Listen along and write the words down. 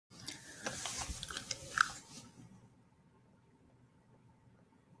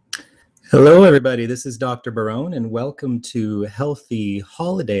Hello, everybody. This is Dr. Barone, and welcome to Healthy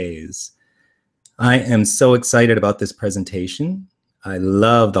Holidays. I am so excited about this presentation. I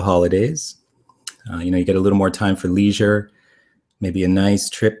love the holidays. You get a little more time for leisure, maybe a nice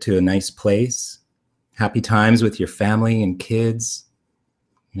trip to a nice place, happy times with your family and kids.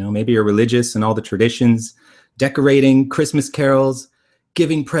 Maybe you're religious and all the traditions, decorating, Christmas carols,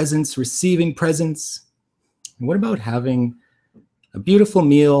 giving presents, receiving presents. And what about having a beautiful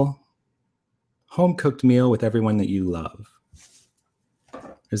meal, home-cooked meal with everyone that you love?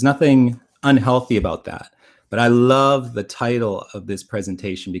 There's nothing unhealthy about that. But I love the title of this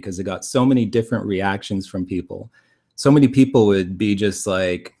presentation because it got so many different reactions from people. So many people would be just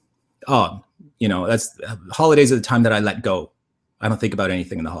like, oh, that's holidays are the time that I let go. I don't think about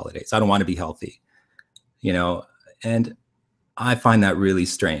anything in the holidays. I don't want to be healthy, and I find that really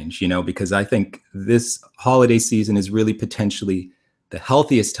strange, because I think this holiday season is really potentially the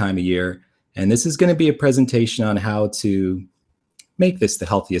healthiest time of year. And this is going to be a presentation on how to make this the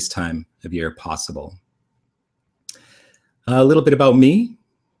healthiest time of year possible. A little bit about me.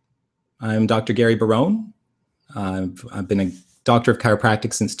 I'm Dr. Gary Barone. I've been a doctor of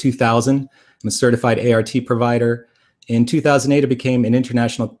chiropractic since 2000. I'm a certified ART provider. In 2008, I became an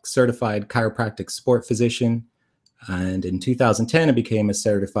international certified chiropractic sport physician. And in 2010, I became a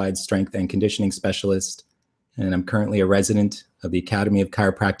certified strength and conditioning specialist. And I'm currently a resident of the Academy of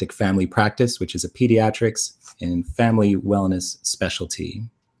Chiropractic Family Practice, which is a pediatrics and family wellness specialty.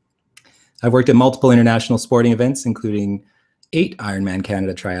 I've worked at multiple international sporting events, including 8 Ironman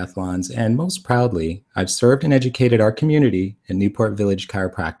Canada triathlons, and most proudly, I've served and educated our community at Newport Village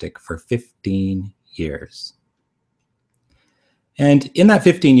Chiropractic for 15 years. And in that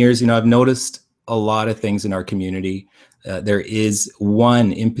 15 years, I've noticed a lot of things in our community. There is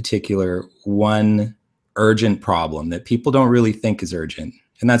one in particular, one urgent problem that people don't really think is urgent.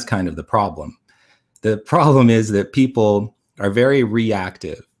 And that's kind of the problem. The problem is that people are very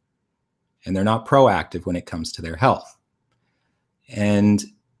reactive and they're not proactive when it comes to their health. And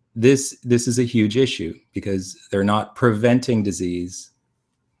this is a huge issue because they're not preventing disease.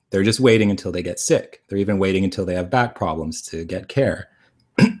 They're just waiting until they get sick. They're even waiting until they have back problems to get care.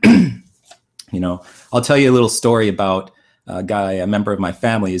 I'll tell you a little story about a guy, a member of my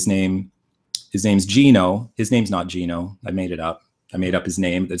family. His name's Gino. His name's not Gino. I made it up. I made up his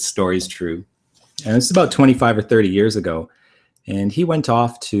name. The story is true. And it's about 25 or 30 years ago. And he went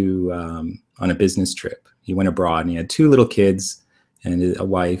off to on a business trip. He went abroad and he had 2 little kids and a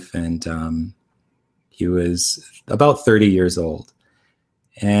wife. And he was about 30 years old.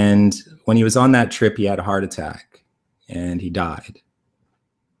 And when he was on that trip, he had a heart attack and he died.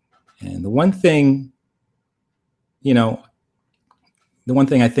 And the one thing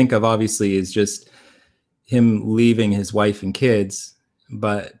I think of obviously is just him leaving his wife and kids,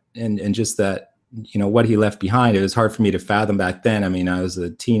 but and just that, what he left behind. It was hard for me to fathom back then. I mean, I was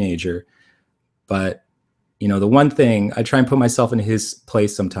a teenager, but the one thing I try and put myself in his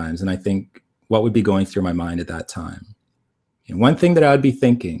place sometimes, and I think what would be going through my mind at that time. And one thing that I would be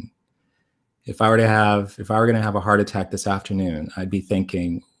thinking, if I were going to have a heart attack this afternoon, I'd be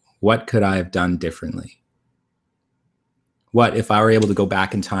thinking, what could I have done differently? What, if I were able to go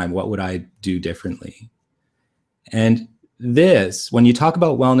back in time, what would I do differently? And this, when you talk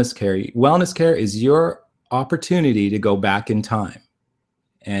about wellness care is your opportunity to go back in time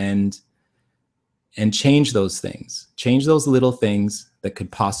and change those things, change those little things that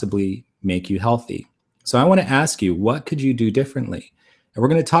could possibly make you healthy. So I want to ask you, what could you do differently? And we're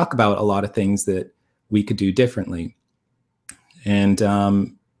going to talk about a lot of things that we could do differently. And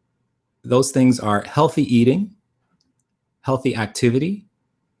those things are healthy eating, healthy activity,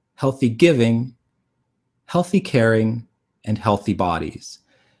 healthy giving, healthy caring, and healthy bodies.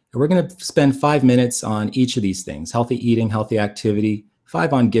 And we're going to spend 5 minutes on each of these things: healthy eating, healthy activity,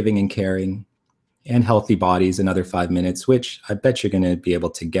 5 on giving and caring, and healthy bodies, another 5 minutes, which I bet you're going to be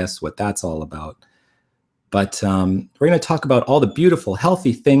able to guess what that's all about. But we're going to talk about all the beautiful,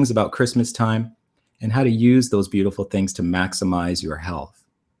 healthy things about Christmas time and how to use those beautiful things to maximize your health.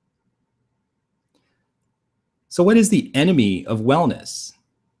 So what is the enemy of wellness,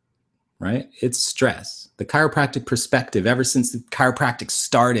 right? It's stress. The chiropractic perspective, ever since the chiropractic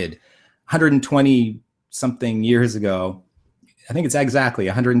started 120 something years ago, I think it's exactly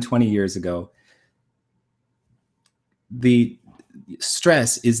 120 years ago, the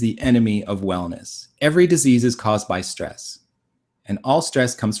stress is the enemy of wellness. Every disease is caused by stress. And all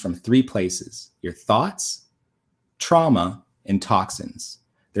stress comes from 3 places: your thoughts, trauma, and toxins.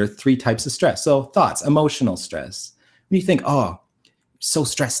 There are 3 types of stress. So thoughts, emotional stress. When you think, oh, so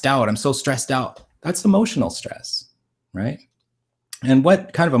stressed out, I'm so stressed out, that's emotional stress, right? And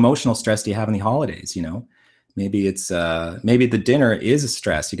what kind of emotional stress do you have in the holidays? Maybe it's maybe the dinner is a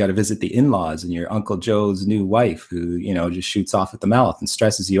stress. You got to visit the in-laws and your Uncle Joe's new wife who, just shoots off at the mouth and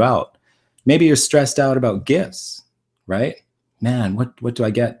stresses you out. Maybe you're stressed out about gifts, right? Man, what do I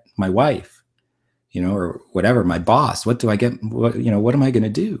get my wife? Or whatever, my boss, what do I get? What am I going to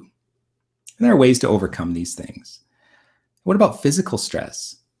do? And there are ways to overcome these things. What about physical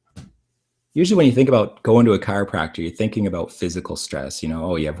stress? Usually when you think about going to a chiropractor, you're thinking about physical stress.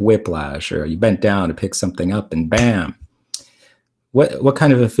 Oh, you have whiplash, or you bent down to pick something up and bam. What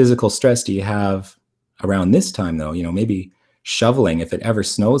kind of a physical stress do you have around this time though? Maybe shoveling, if it ever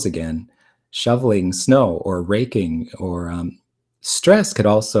snows again, shoveling snow or raking, or stress could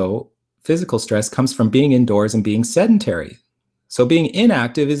also, physical stress comes from being indoors and being sedentary. So being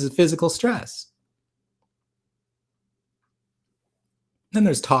inactive is a physical stress. Then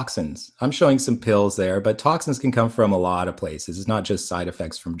there's toxins. I'm showing some pills there, but toxins can come from a lot of places. It's not just side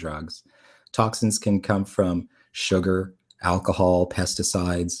effects from drugs. Toxins can come from sugar, alcohol,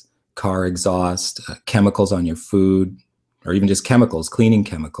 pesticides, car exhaust, chemicals on your food, or even just chemicals, cleaning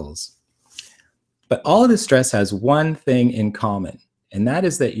chemicals. But all of this stress has one thing in common, and that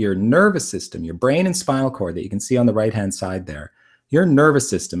is that your nervous system, your brain and spinal cord that you can see on the right-hand side there, your nervous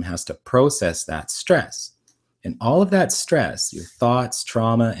system has to process that stress. And all of that stress, your thoughts,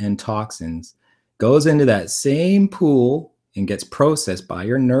 trauma, and toxins, goes into that same pool and gets processed by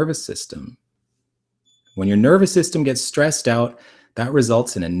your nervous system. When your nervous system gets stressed out, that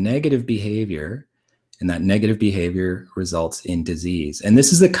results in a negative behavior, and that negative behavior results in disease. And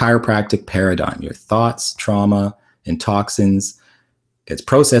this is the chiropractic paradigm. Your thoughts, trauma, and toxins gets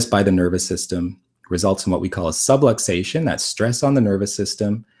processed by the nervous system, results in what we call a subluxation, that stress on the nervous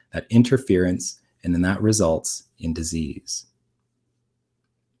system, that interference, and then that results in disease.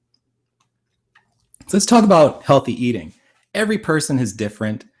 So let's talk about healthy eating. Every person is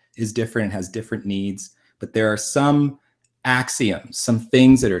different, and has different needs, but there are some axioms, some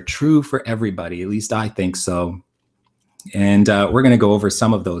things that are true for everybody. At least I think so. And we're going to go over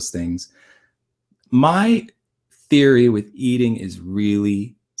some of those things. My theory with eating is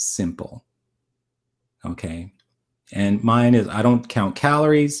really simple. Okay. And mine is, I don't count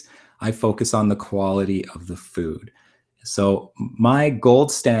calories. I focus on the quality of the food. So my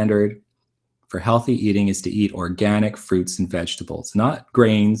gold standard for healthy eating is to eat organic fruits and vegetables, not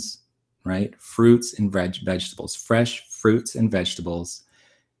grains, right? Fruits and vegetables, fresh fruits and vegetables,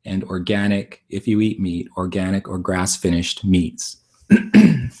 and organic, if you eat meat, organic or grass-finished meats.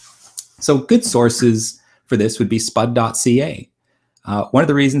 So good sources for this would be spud.ca. One of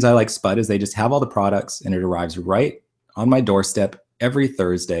the reasons I like Spud is they just have all the products and it arrives right on my doorstep every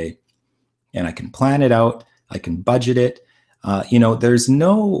Thursday. And I can plan it out. I can budget it. There's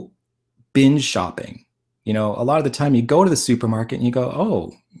no binge shopping. A lot of the time you go to the supermarket and you go,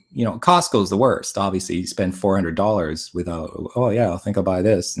 oh, Costco's the worst. Obviously, you spend $400 without, oh yeah, I think I'll buy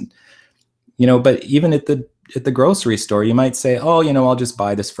this. And, but even at the grocery store, you might say, oh, I'll just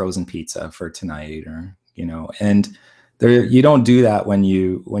buy this frozen pizza for tonight, or, and there, you don't do that when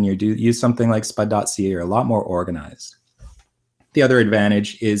you use something like spud.ca. You're a lot more organized. The other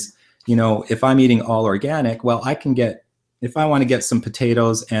advantage is, if I'm eating all organic, well, I can get, if I want to get some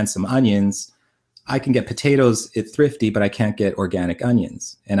potatoes and some onions, I can get potatoes at Thrifty, but I can't get organic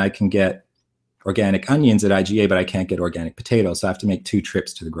onions. And I can get organic onions at IGA, but I can't get organic potatoes. So I have to make 2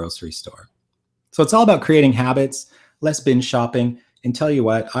 trips to the grocery store. So it's all about creating habits, less binge shopping. And tell you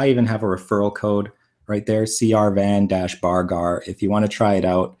what, I even have a referral code right there, CRVan-BARGAR. If you want to try it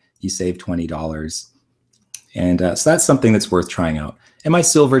out, you save $20. And so that's something that's worth trying out. And my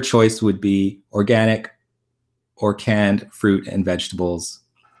silver choice would be organic or canned fruit and vegetables.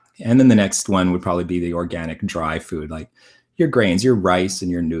 And then the next one would probably be the organic dry food, like your grains, your rice,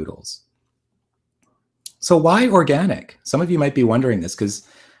 and your noodles. So why organic? Some of you might be wondering this, because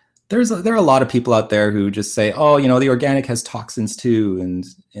there are a lot of people out there who just say, oh, the organic has toxins too.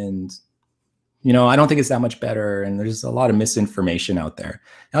 And I don't think it's that much better. And there's a lot of misinformation out there.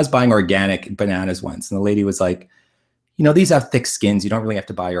 I was buying organic bananas once, and the lady was like, these have thick skins. You don't really have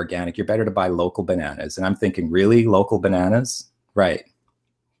to buy organic. You're better to buy local bananas. And I'm thinking, really? Local bananas? Right.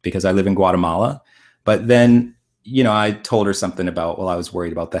 Because I live in Guatemala. But then, I told her something about, well, I was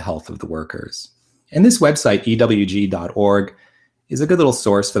worried about the health of the workers. And this website, ewg.org, is a good little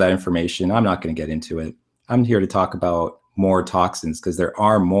source for that information. I'm not going to get into it. I'm here to talk about more toxins, because there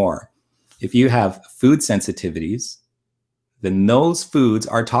are more. If you have food sensitivities, then those foods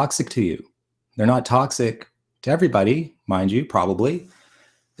are toxic to you. They're not toxic to everybody, mind you, probably,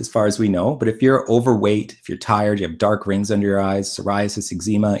 as far as we know. But if you're overweight, if you're tired, you have dark rings under your eyes, psoriasis,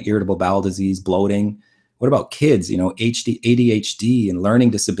 eczema, irritable bowel disease, bloating, What about kids, ADHD and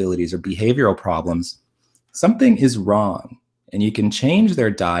learning disabilities or behavioral problems? Something is wrong, and you can change their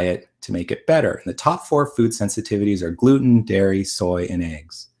diet to make it better. And the top 4 food sensitivities are gluten, dairy, soy, and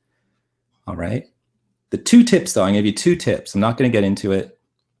eggs. All right. The 2 tips, though, I'm going to give you 2 tips. I'm not going to get into it.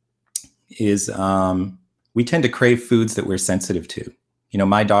 Is we tend to crave foods that we're sensitive to.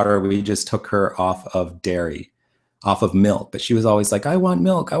 My daughter, we just took her off of dairy, off of milk, but she was always like, I want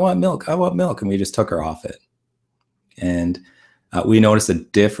milk, I want milk, I want milk. And we just took her off it. And we noticed a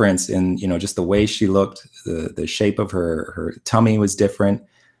difference in, just the way she looked, the shape of her tummy was different.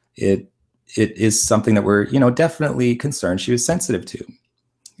 It is something that we're, definitely concerned she was sensitive to.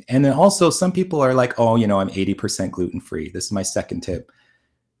 And then also some people are like, oh, I'm 80% gluten-free. This is my second tip.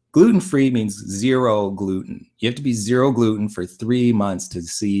 Gluten-free means 0 gluten. You have to be 0 gluten for 3 months to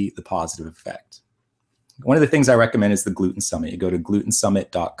see the positive effect. One of the things I recommend is the Gluten Summit. You go to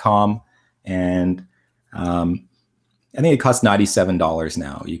glutensummit.com, and I think it costs $97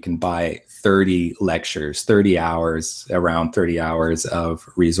 now. You can buy 30 lectures, 30 hours, around 30 hours of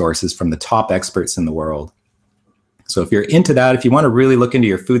resources from the top experts in the world. So if you're into that, if you want to really look into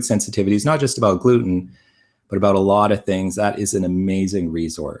your food sensitivities, not just about gluten, but about a lot of things, that is an amazing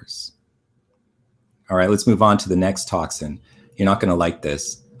resource. All right, let's move on to the next toxin. You're not going to like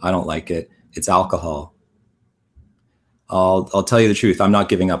this. I don't like it. It's alcohol. I'll tell you the truth. I'm not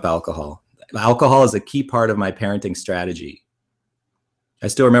giving up alcohol. Alcohol is a key part of my parenting strategy. I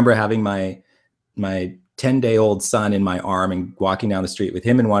still remember having my 10-day-old son in my arm and walking down the street with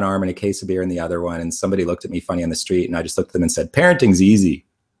him in one arm and a case of beer in the other one. And somebody looked at me funny on the street, and I just looked at them and said, parenting's easy.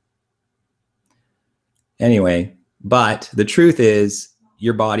 Anyway, but the truth is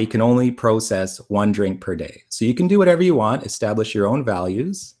your body can only process 1 drink per day. So you can do whatever you want, establish your own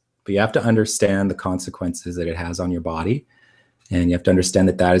values, but you have to understand the consequences that it has on your body. And you have to understand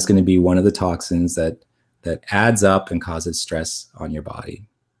that that is going to be one of the toxins that adds up and causes stress on your body.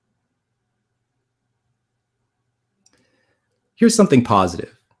 Here's something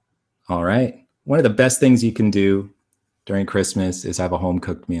positive. All right. One of the best things you can do during Christmas is have a home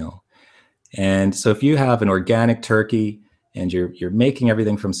cooked meal. And so if you have an organic turkey and you're making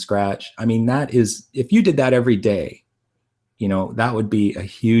everything from scratch, I mean, that is, if you did that every day, that would be a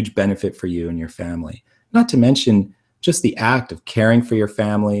huge benefit for you and your family. Not to mention just the act of caring for your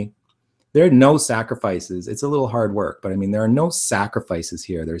family. There are no sacrifices. It's a little hard work, but I mean, there are no sacrifices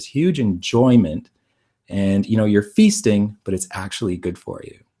here. There's huge enjoyment, and you're feasting, but it's actually good for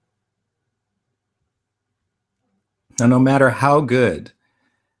you. Now, no matter how good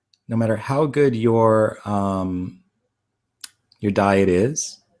your diet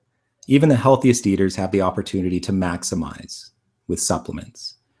is, even the healthiest eaters have the opportunity to maximize with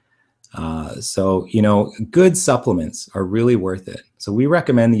supplements. So good supplements are really worth it. So we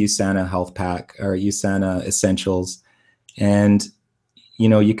recommend the USANA Health Pack or USANA Essentials. And,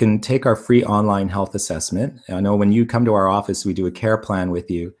 you can take our free online health assessment. I know when you come to our office, we do a care plan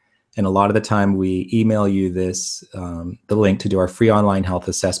with you. And a lot of the time we email you this, the link to do our free online health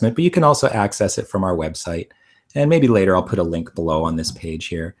assessment, but you can also access it from our website. And maybe later I'll put a link below on this page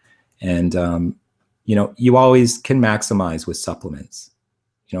here. And, you always can maximize with supplements.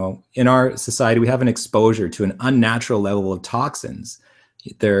 In our society, we have an exposure to an unnatural level of toxins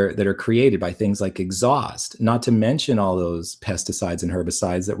that are created by things like exhaust, not to mention all those pesticides and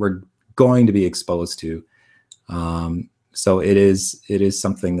herbicides that we're going to be exposed to. So it is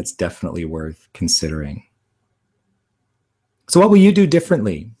something that's definitely worth considering. So what will you do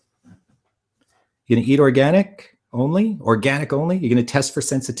differently? You're going to eat organic only? Organic only? You're going to test for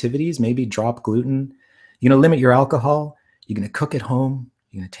sensitivities, maybe drop gluten? You're going to limit your alcohol? You're going to cook at home?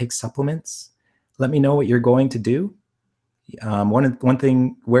 You're going to take supplements? Let me know what you're going to do. One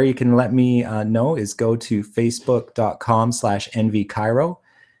thing where you can let me know is go to facebook.com/nvchiro.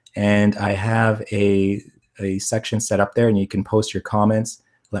 And I have a section set up there, and you can post your comments.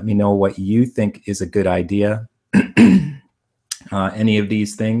 Let me know what you think is a good idea. Any of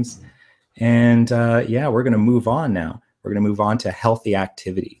these things. And yeah, we're going to move on now. We're going to move on to healthy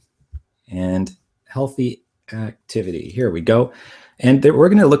activity. And healthy activity, here we go. And we're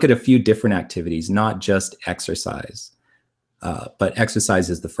going to look at a few different activities, not just exercise. But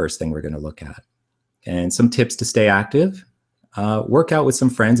exercise is the first thing we're going to look at. And some tips to stay active. Work out with some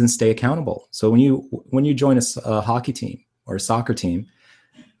friends and stay accountable. So when you join a hockey team or a soccer team,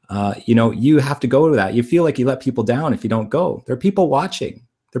 you have to go to that. You feel like you let people down if you don't go. There are people watching.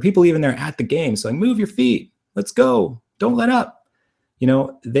 There are people even there at the game saying, move your feet. Let's go. Don't let up.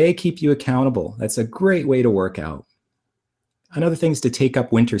 They keep you accountable. That's a great way to work out. Another thing is to take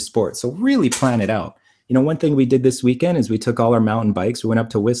up winter sports. So really plan it out. One thing we did this weekend is we took all our mountain bikes. We went up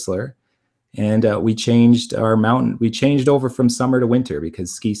to Whistler, And we changed our mountain. We changed over from summer to winter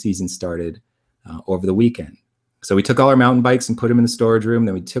because ski season started over the weekend. So we took all our mountain bikes and put them in the storage room.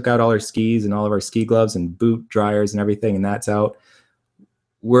 Then we took out all our skis and all of our ski gloves and boot dryers and everything, and that's out.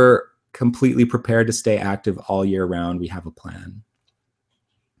 We're completely prepared to stay active all year round. We have a plan.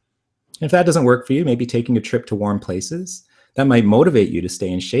 If that doesn't work for you, maybe taking a trip to warm places. That might motivate you to stay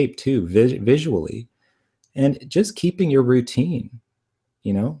in shape too, visually. And just keeping your routine,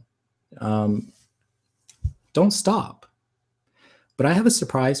 you know. Don't stop. But I have a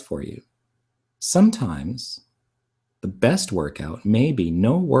surprise for you. Sometimes the best workout may be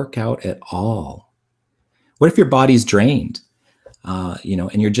no workout at all. What if your body's drained, you know,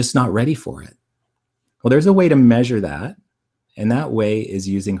 and you're just not ready for it? Well, there's a way to measure that. And that way is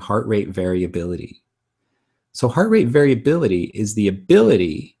using heart rate variability. So heart rate variability is the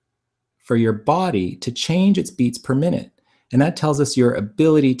ability for your body to change its beats per minute. And that tells us your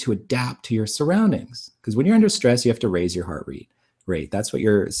ability to adapt to your surroundings. Because when you're under stress, you have to raise your heart rate. That's what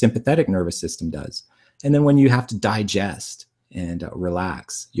your sympathetic nervous system does. And then when you have to digest and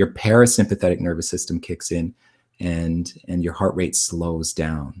relax, your parasympathetic nervous system kicks in and your heart rate slows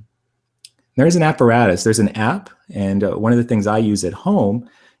down. There's an apparatus, there's an app, and one of the things I use at home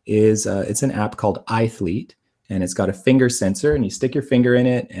is it's an app called iThlete, and it's got a finger sensor, and you stick your finger in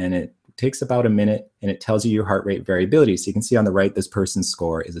it, and it takes about a minute, and it tells you your heart rate variability. So you can see on the right, this person's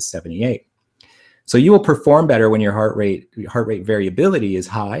score is a 78. So you will perform better when your heart rate variability is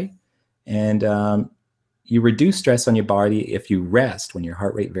high, and you reduce stress on your body if you rest when your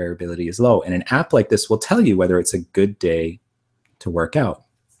heart rate variability is low. And an app like this will tell you whether it's a good day to work out.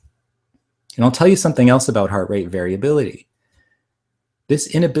 And I'll tell you something else about heart rate variability. This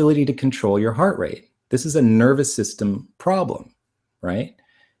inability to control your heart rate. This is a nervous system problem, right?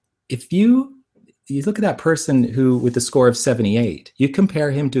 If you look at that person who with a score of 78, you compare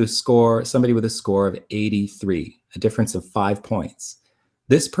him to somebody with a score of 83, a difference of 5 points.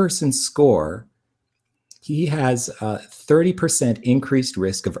 This person's score, he has a 30% increased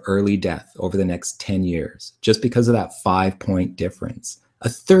risk of early death over the next 10 years, just because of that 5-point difference. A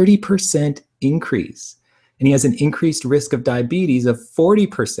 30% increase. And he has an increased risk of diabetes of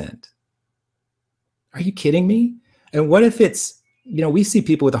 40%. Are you kidding me? And what if it's, you know, we see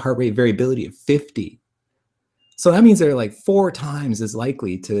people with a heart rate variability of 50. So that means they're like 4 times as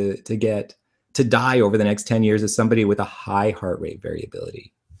likely to die over the next 10 years as somebody with a high heart rate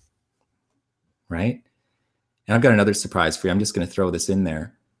variability, right? And I've got another surprise for you. I'm just going to throw this in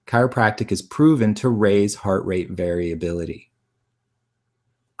there. Chiropractic is proven to raise heart rate variability.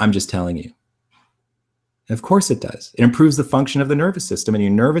 I'm just telling you. And of course it does. It improves the function of the nervous system, and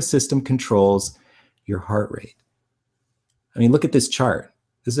your nervous system controls your heart rate. I mean, look at this chart.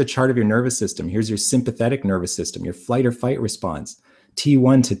 This is a chart of your nervous system. Here's your sympathetic nervous system, your flight or fight response,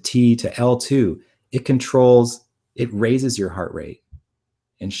 T1 to T to L2. It raises your heart rate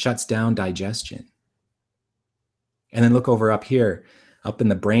and shuts down digestion. And then look over up here, up in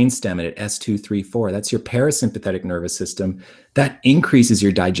the brainstem at S2, 3, 4. That's your parasympathetic nervous system. That increases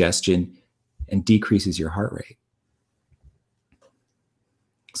your digestion and decreases your heart rate.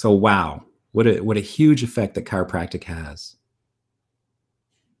 So wow, what a huge effect that chiropractic has.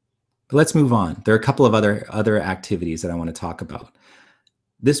 But let's move on. There are a couple of other activities that I want to talk about.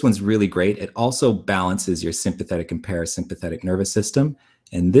 This one's really great. It also balances your sympathetic and parasympathetic nervous system.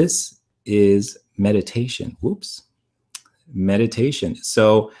 And this is meditation. Whoops. Meditation.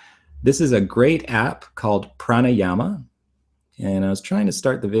 So this is a great app called Pranayama. And I was trying to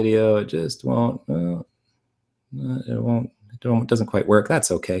start the video. It just won't. It doesn't quite work.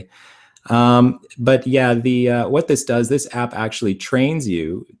 That's okay. But yeah, what this does, this app actually trains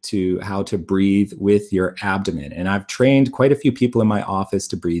you to how to breathe with your abdomen. And I've trained quite a few people in my office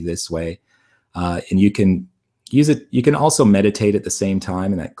to breathe this way. And you can use it. You can also meditate at the same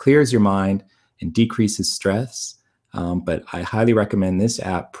time, and that clears your mind and decreases stress. But I highly recommend this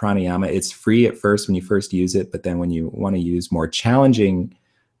app, Pranayama. It's free at first when you first use it, but then when you want to use more challenging,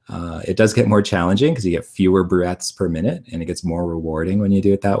 it does get more challenging because you get fewer breaths per minute, and it gets more rewarding when you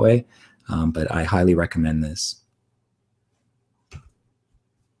do it that way. But I highly recommend this.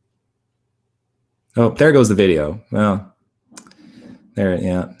 Oh, there goes the video. Well, there,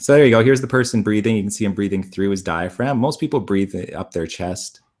 yeah. So there you go. Here's the person breathing. You can see him breathing through his diaphragm. Most people breathe up their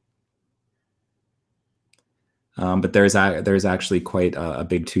chest. But there's actually quite a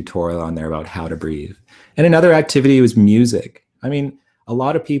big tutorial on there about how to breathe. And another activity was music. I mean, a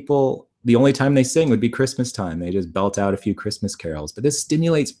lot of people, the only time they sing would be Christmas time. They just belt out a few Christmas carols. But this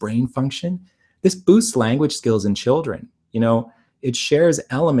stimulates brain function. This boosts language skills in children. You know, it shares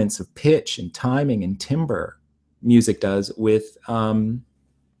elements of pitch and timing and timbre, music does, with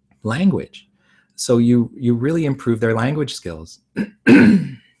language. So you really improve their language skills.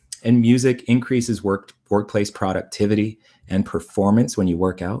 And music increases workplace productivity and performance when you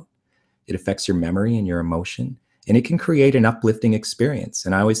work out. It affects your memory and your emotion, and it can create an uplifting experience.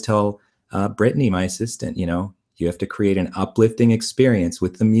 And I always tell Brittany, my assistant, you have to create an uplifting experience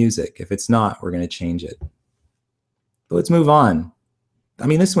with the music. If it's not, we're going to change it. But let's move on. I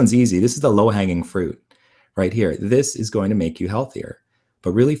mean, this one's easy. This is the low-hanging fruit right here. This is going to make you healthier,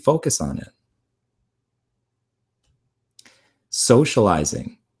 but really focus on it.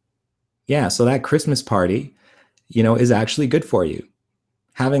 Socializing. Yeah, so that Christmas party, is actually good for you.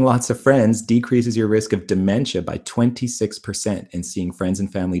 Having lots of friends decreases your risk of dementia by 26%, and seeing friends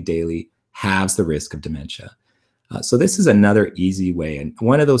and family daily halves the risk of dementia. So this is another easy way. And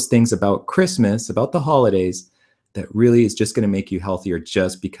one of those things about Christmas, about the holidays, that really is just going to make you healthier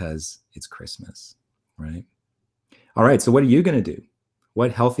just because it's Christmas, right? All right, so what are you going to do?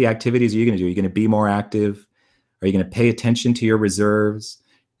 What healthy activities are you going to do? Are you going to be more active? Are you going to pay attention to your reserves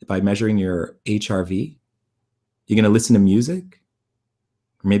by measuring your HRV? You're going to listen to music?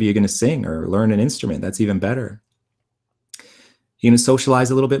 Or maybe you're going to sing or learn an instrument. That's even better. You're going to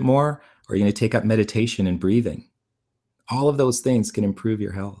socialize a little bit more, or you're going to take up meditation and breathing. All of those things can improve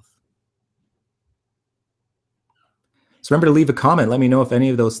your health. So remember to leave a comment. Let me know if any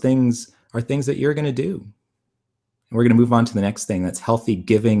of those things are things that you're going to do. And we're going to move on to the next thing. That's healthy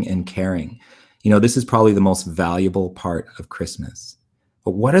giving and caring. This is probably the most valuable part of Christmas.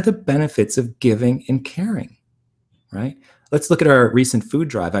 But what are the benefits of giving and caring, right? Let's look at our recent food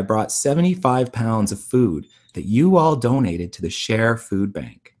drive. I brought 75 pounds of food that you all donated to the Share Food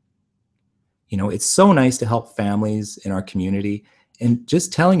Bank. It's so nice to help families in our community. And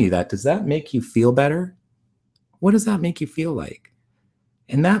just telling you that, does that make you feel better? What does that make you feel like?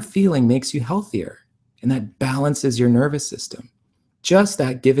 And that feeling makes you healthier, and that balances your nervous system. Just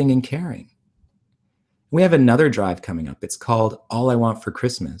that giving and caring. We have another drive coming up. It's called All I Want for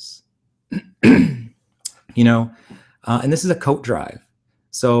Christmas. And this is a coat drive.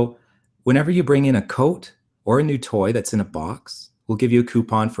 So whenever you bring in a coat or a new toy that's in a box, we'll give you a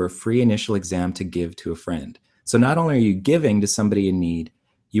coupon for a free initial exam to give to a friend. So not only are you giving to somebody in need,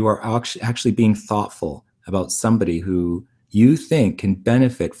 you are actually being thoughtful about somebody who you think can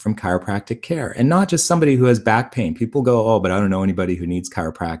benefit from chiropractic care. And not just somebody who has back pain. People go, oh, but I don't know anybody who needs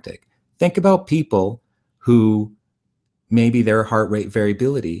chiropractic. Think about people who maybe their heart rate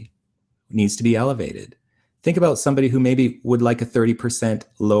variability needs to be elevated. Think about somebody who maybe would like a 30%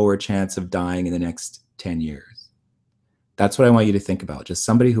 lower chance of dying in the next 10 years. That's what I want you to think about. Just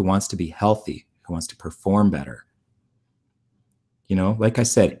somebody who wants to be healthy, who wants to perform better. Like I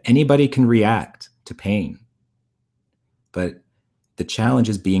said, anybody can react to pain, but the challenge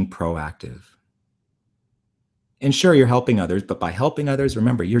is being proactive. And sure, you're helping others, but by helping others,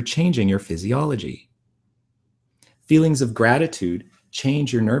 remember, you're changing your physiology. Feelings of gratitude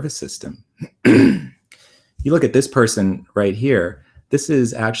change your nervous system. You look at this person right here. This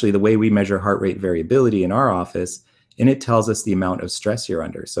is actually the way we measure heart rate variability in our office, and it tells us the amount of stress you're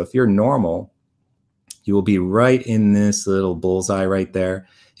under. So if you're normal, you will be right in this little bullseye right there.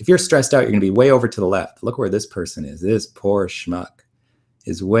 If you're stressed out, you're going to be way over to the left. Look where this person is. This poor schmuck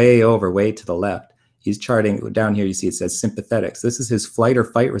is way to the left. He's charting down here. You see it says sympathetics. This is his flight or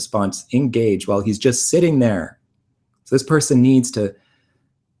fight response engaged while he's just sitting there. So this person needs to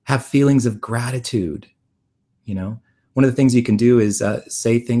have feelings of gratitude. One of the things you can do is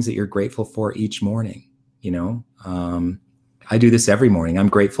say things that you're grateful for each morning. I do this every morning. I'm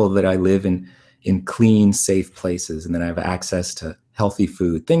grateful that I live in clean, safe places, and that I have access to healthy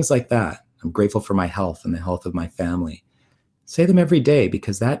food, things like that. I'm grateful for my health and the health of my family. Say them every day,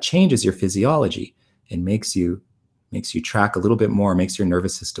 because that changes your physiology and makes you track a little bit more, makes your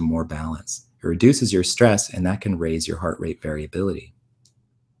nervous system more balanced. It reduces your stress, and that can raise your heart rate variability.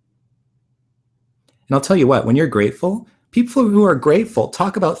 And I'll tell you what, when you're grateful, people who are grateful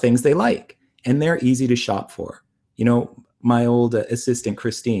talk about things they like, and they're easy to shop for. My old assistant,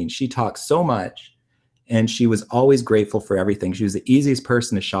 Christine, she talks so much, and she was always grateful for everything. She was the easiest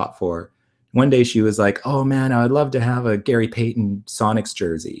person to shop for. One day she was like, oh man, I would love to have a Gary Payton Sonics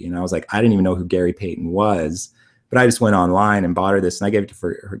jersey. And I was like, I didn't even know who Gary Payton was, but I just went online and bought her this, and I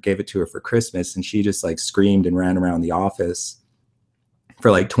gave it to her for Christmas. And she just like screamed and ran around the office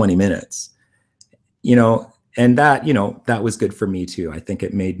for like 20 minutes. And that was good for me too. I think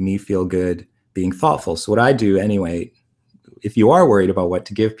it made me feel good being thoughtful. So what I do anyway, if you are worried about what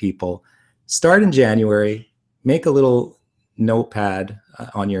to give people, start in January, make a little notepad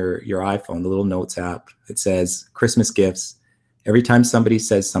on your iPhone, the little notes app that says Christmas gifts. Every time somebody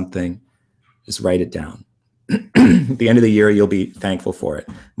says something, just write it down. At the end of the year, you'll be thankful for it.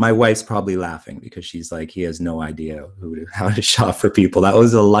 My wife's probably laughing because she's like, he has no idea how to shop for people. That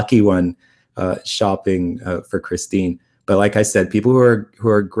was a lucky one, shopping for Christine. But like I said, people who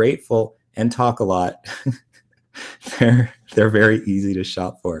are grateful and talk a lot, they're very easy to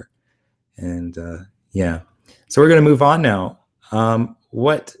shop for. And yeah, so we're going to move on now.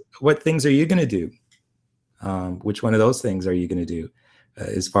 What things are you going to do? Which one of those things are you going to do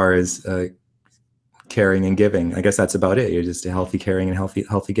as far as caring and giving? I guess that's about it. You're just a healthy caring and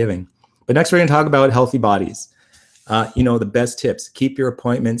healthy giving. But next we're going to talk about healthy bodies. The best tips: keep your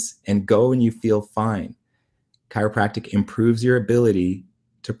appointments and go when you feel fine. Chiropractic improves your ability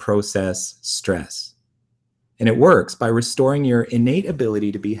to process stress. And it works by restoring your innate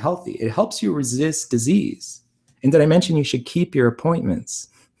ability to be healthy. It helps you resist disease. And did I mention you should keep your appointments?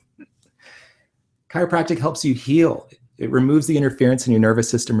 Chiropractic helps you heal. It removes the interference in your nervous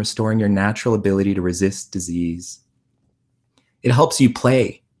system, restoring your natural ability to resist disease. It helps you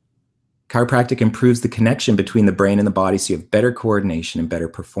play. Chiropractic improves the connection between the brain and the body so you have better coordination and better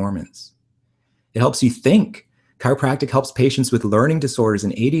performance. It helps you think. Chiropractic helps patients with learning disorders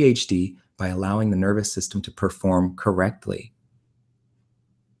and ADHD by allowing the nervous system to perform correctly.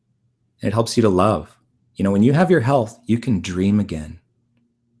 And it helps you to love. When you have your health, you can dream again.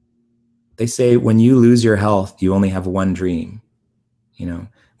 They say when you lose your health, you only have one dream.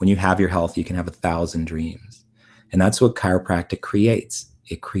 When you have your health, you can have 1,000 dreams. And that's what chiropractic creates.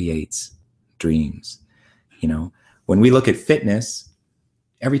 It creates dreams. When we look at fitness,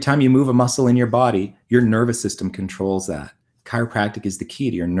 every time you move a muscle in your body, your nervous system controls that. Chiropractic is the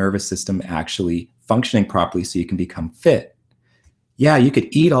key to your nervous system actually functioning properly so you can become fit. Yeah, you could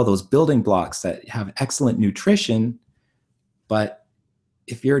eat all those building blocks that have excellent nutrition, but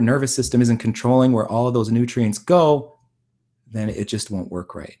if your nervous system isn't controlling where all of those nutrients go, then it just won't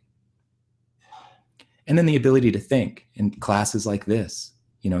work right. And then the ability to think in classes like this,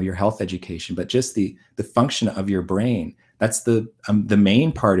 your health education, but just the function of your brain. That's the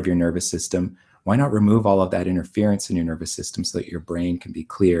main part of your nervous system. Why not remove all of that interference in your nervous system so that your brain can be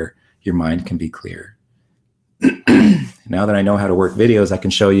clear, your mind can be clear? Now that I know how to work videos, I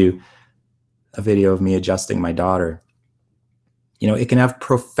can show you a video of me adjusting my daughter. It can have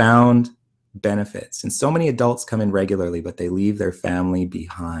profound benefits. And so many adults come in regularly, but they leave their family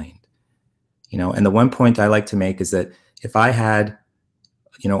behind. And the one point I like to make is that if I had,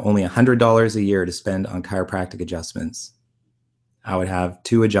 only $100 a year to spend on chiropractic adjustments, I would have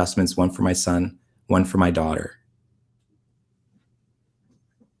 2 adjustments, one for my son, one for my daughter.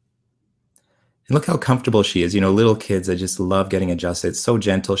 And look how comfortable she is. Little kids, I just love getting adjusted. It's so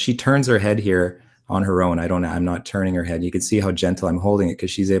gentle. She turns her head here on her own. I'm not turning her head. You can see how gentle I'm holding it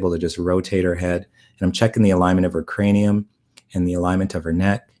because she's able to just rotate her head. And I'm checking the alignment of her cranium and the alignment of her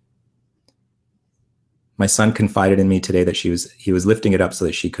neck. My son confided in me today that he was lifting it up so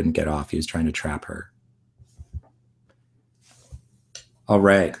that she couldn't get off. He was trying to trap her. All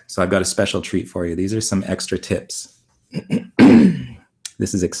right, so I've got a special treat for you. These are some extra tips.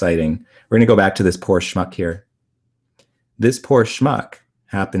 This is exciting. We're going to go back to this poor schmuck here. This poor schmuck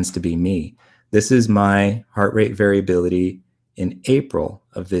happens to be me. This is my heart rate variability in April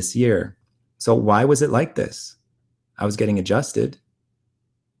of this year. So why was it like this? I was getting adjusted.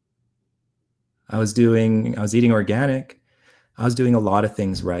 I was eating organic. I was doing a lot of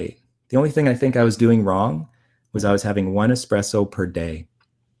things right. The only thing I think I was doing wrong was I was having 1 espresso per day.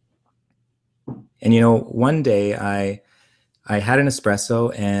 And one day I had an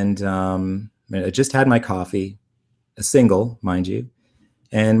espresso and I just had my coffee, a single, mind you.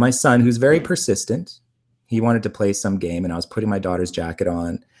 And my son, who's very persistent, he wanted to play some game, and I was putting my daughter's jacket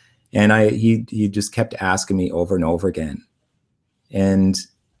on, and he just kept asking me over and over again. And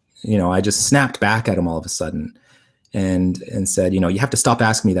I just snapped back at him all of a sudden and said, you have to stop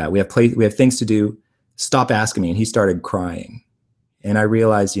asking me that. We have things to do. Stop asking me. And he started crying. And I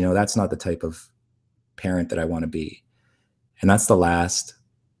realized, that's not the type of parent that I want to be. And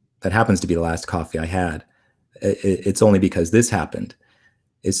that happens to be the last coffee I had. It's only because this happened.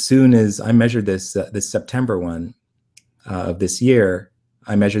 As soon as I measured this September one of this year,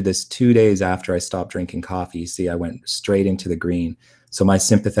 I measured this 2 days after I stopped drinking coffee. You see, I went straight into the green. So my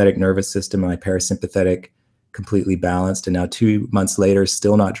sympathetic nervous system and my parasympathetic completely balanced. And now 2 months later,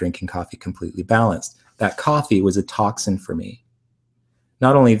 still not drinking coffee, completely balanced. That coffee was a toxin for me.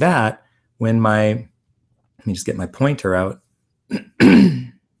 Not only that, let me just get my pointer out.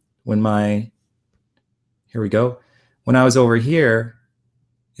 Here we go. When I was over here,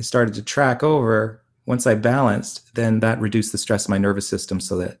 it started to track over. Once I balanced, then that reduced the stress of my nervous system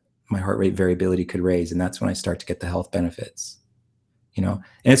so that my heart rate variability could raise. And that's when I start to get the health benefits, and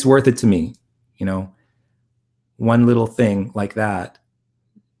it's worth it to me. one little thing like that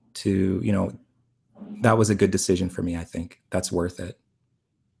to, you know, that was a good decision for me. I think that's worth it.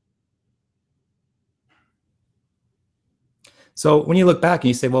 So when you look back and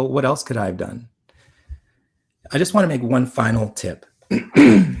you say, well, what else could I have done? I just want to make one final tip,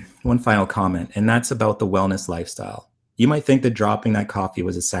 one final comment, and that's about the wellness lifestyle. You might think that dropping that coffee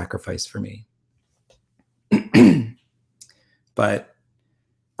was a sacrifice for me. But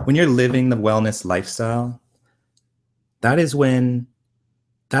when you're living the wellness lifestyle, living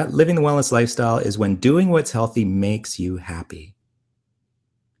the wellness lifestyle is when doing what's healthy makes you happy.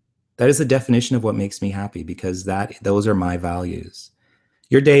 That is the definition of what makes me happy, because those are my values.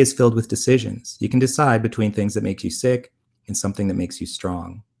 Your day is filled with decisions. You can decide between things that make you sick and something that makes you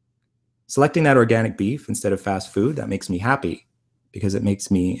strong. Selecting that organic beef instead of fast food, that makes me happy because it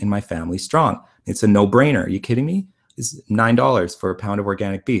makes me and my family strong. It's a no-brainer. Are you kidding me? It's $9 for a pound of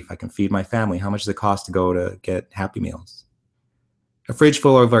organic beef. I can feed my family. How much does it cost to go to get Happy Meals? A fridge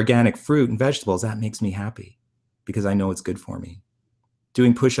full of organic fruit and vegetables, that makes me happy because I know it's good for me.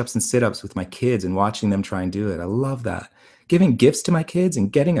 Doing push-ups and sit-ups with my kids and watching them try and do it. I love that. Giving gifts to my kids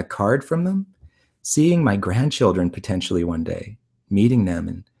and getting a card from them. Seeing my grandchildren potentially one day. Meeting them,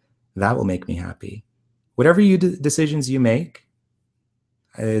 and that will make me happy. Whatever decisions you make,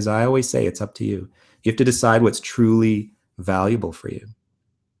 as I always say, it's up to you. You have to decide what's truly valuable for you.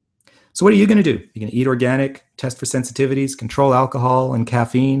 So what are you going to do? You're going to eat organic, test for sensitivities, control alcohol and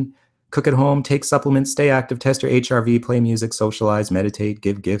caffeine, cook at home, take supplements, stay active, test your HRV, play music, socialize, meditate,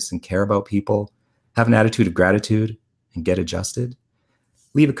 give gifts, and care about people. Have an attitude of gratitude and get adjusted.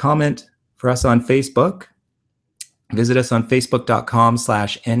 Leave a comment for us on Facebook. Visit us on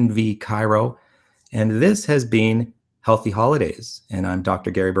facebook.com/NVChiro. And this has been Healthy Holidays. And I'm Dr.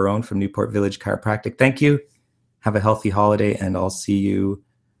 Gary Barone from Newport Village Chiropractic. Thank you. Have a healthy holiday, and I'll see you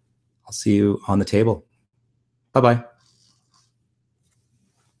on the table. Bye-bye.